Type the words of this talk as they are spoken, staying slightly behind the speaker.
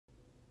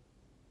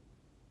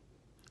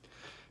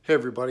Hey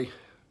everybody,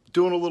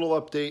 doing a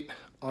little update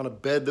on a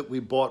bed that we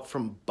bought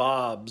from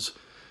Bob's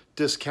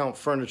Discount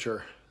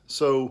Furniture.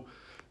 So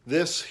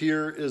this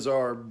here is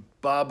our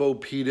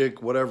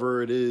Bobopedic,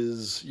 whatever it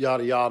is,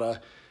 yada yada,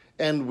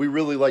 and we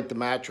really like the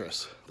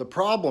mattress. The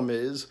problem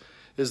is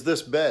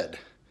this bed.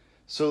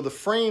 So the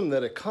frame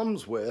that it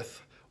comes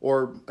with,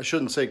 or I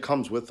shouldn't say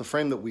comes with, the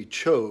frame that we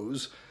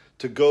chose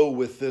to go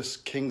with this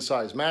king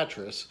size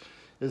mattress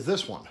is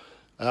this one.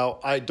 Now,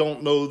 I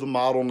don't know the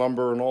model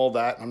number and all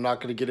that. I'm not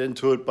going to get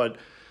into it, but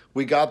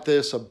we got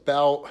this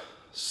about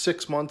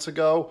 6 months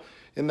ago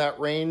in that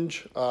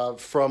range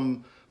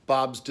from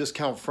Bob's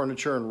Discount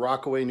Furniture in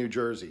Rockaway, New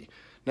Jersey.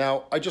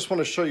 Now, I just want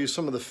to show you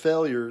some of the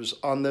failures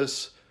on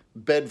this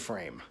bed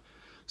frame.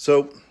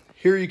 So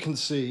here you can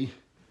see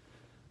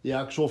the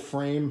actual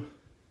frame,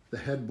 the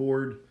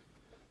headboard,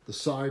 the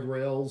side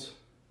rails,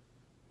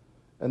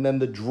 and then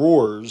the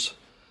drawers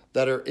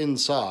that are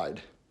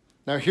inside.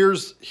 Now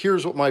here's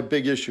what my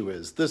big issue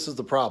is. This is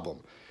the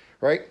problem,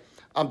 right?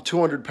 I'm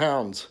 200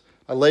 pounds.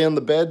 I lay on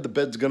the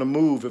bed's gonna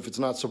move if it's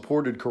not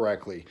supported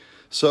correctly.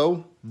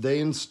 So they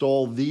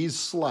install these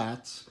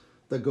slats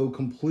that go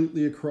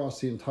completely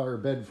across the entire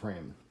bed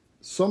frame.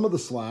 Some of the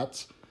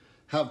slats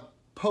have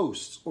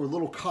posts or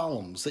little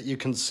columns that you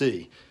can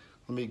see.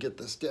 Let me get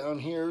this down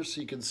here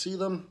so you can see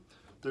them.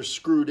 They're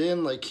screwed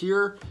in like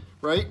here,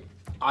 right?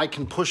 I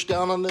can push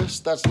down on this,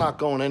 that's not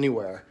going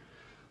anywhere.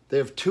 They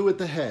have 2 at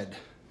the head,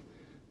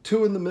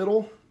 2 in the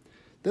middle,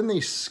 then they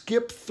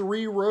skip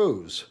 3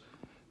 rows.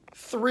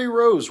 3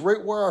 rows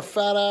right where our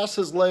fat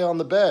asses lay on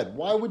the bed.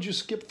 Why would you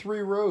skip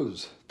 3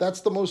 rows?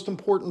 That's the most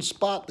important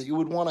spot that you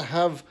would want to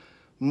have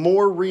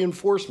more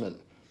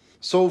reinforcement.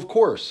 So of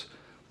course,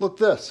 look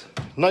this,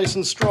 nice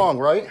and strong,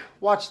 right?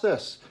 Watch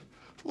this,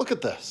 look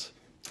at this.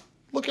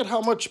 Look at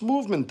how much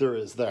movement there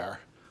is there.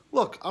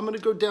 Look, I'm gonna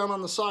go down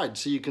on the side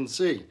so you can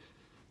see.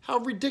 How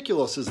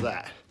ridiculous is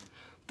that?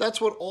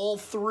 That's what all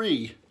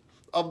 3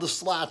 of the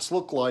slats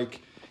look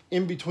like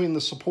in between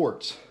the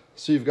supports.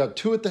 So you've got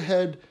 2 at the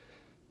head,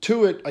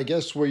 2 at, I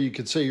guess, where you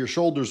could say your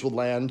shoulders would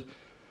land,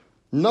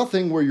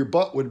 nothing where your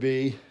butt would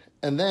be,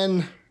 and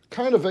then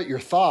kind of at your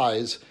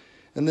thighs,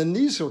 and then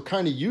these are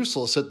kind of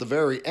useless at the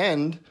very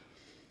end.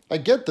 I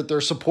get that they're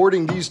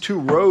supporting these 2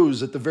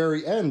 rows at the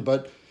very end,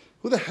 but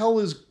who the hell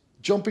is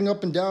jumping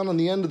up and down on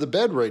the end of the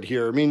bed right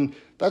here? I mean,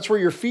 that's where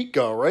your feet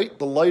go, right?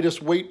 The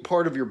lightest weight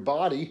part of your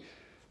body.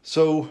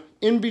 So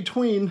in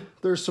between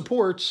their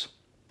supports,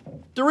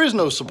 there is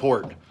no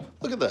support.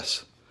 Look at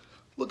this.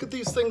 Look at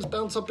these things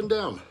bounce up and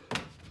down.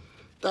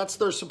 That's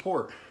their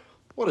support.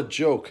 What a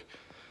joke.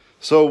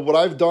 So what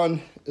I've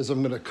done is I've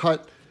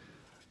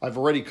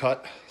already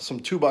cut some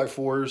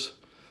 2x4s.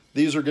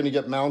 These are gonna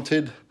get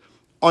mounted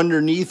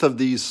underneath of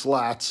these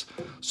slats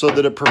so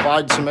that it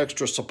provides some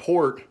extra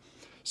support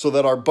so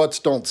that our butts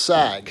don't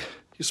sag.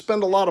 You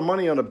spend a lot of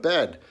money on a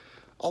bed,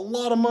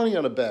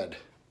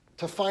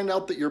 to find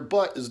out that your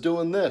butt is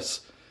doing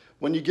this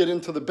when you get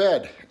into the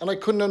bed. And I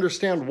couldn't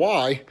understand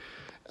why.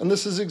 And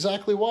this is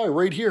exactly why,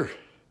 right here.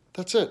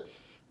 That's it,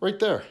 right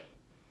there.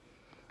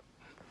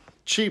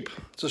 Cheap,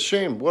 it's a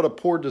shame, what a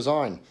poor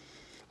design.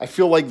 I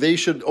feel like they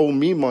should owe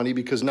me money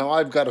because now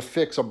I've got to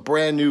fix a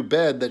brand new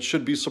bed that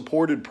should be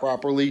supported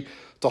properly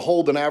to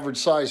hold an average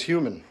size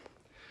human.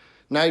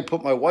 Now you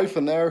put my wife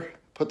in there,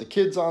 put the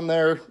kids on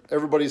there,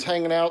 everybody's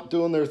hanging out,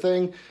 doing their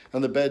thing,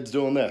 and the bed's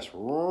doing this.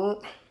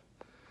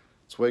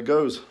 That's the way it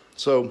goes.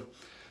 So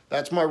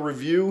that's my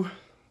review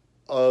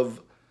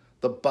of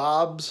the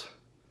Bob's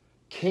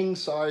king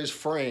size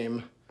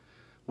frame,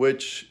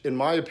 which in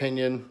my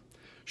opinion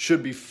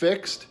should be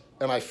fixed,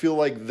 and I feel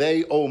like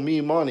they owe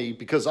me money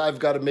because I've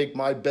got to make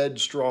my bed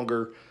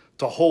stronger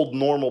to hold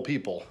normal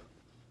people.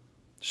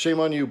 Shame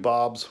on you,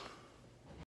 Bob's.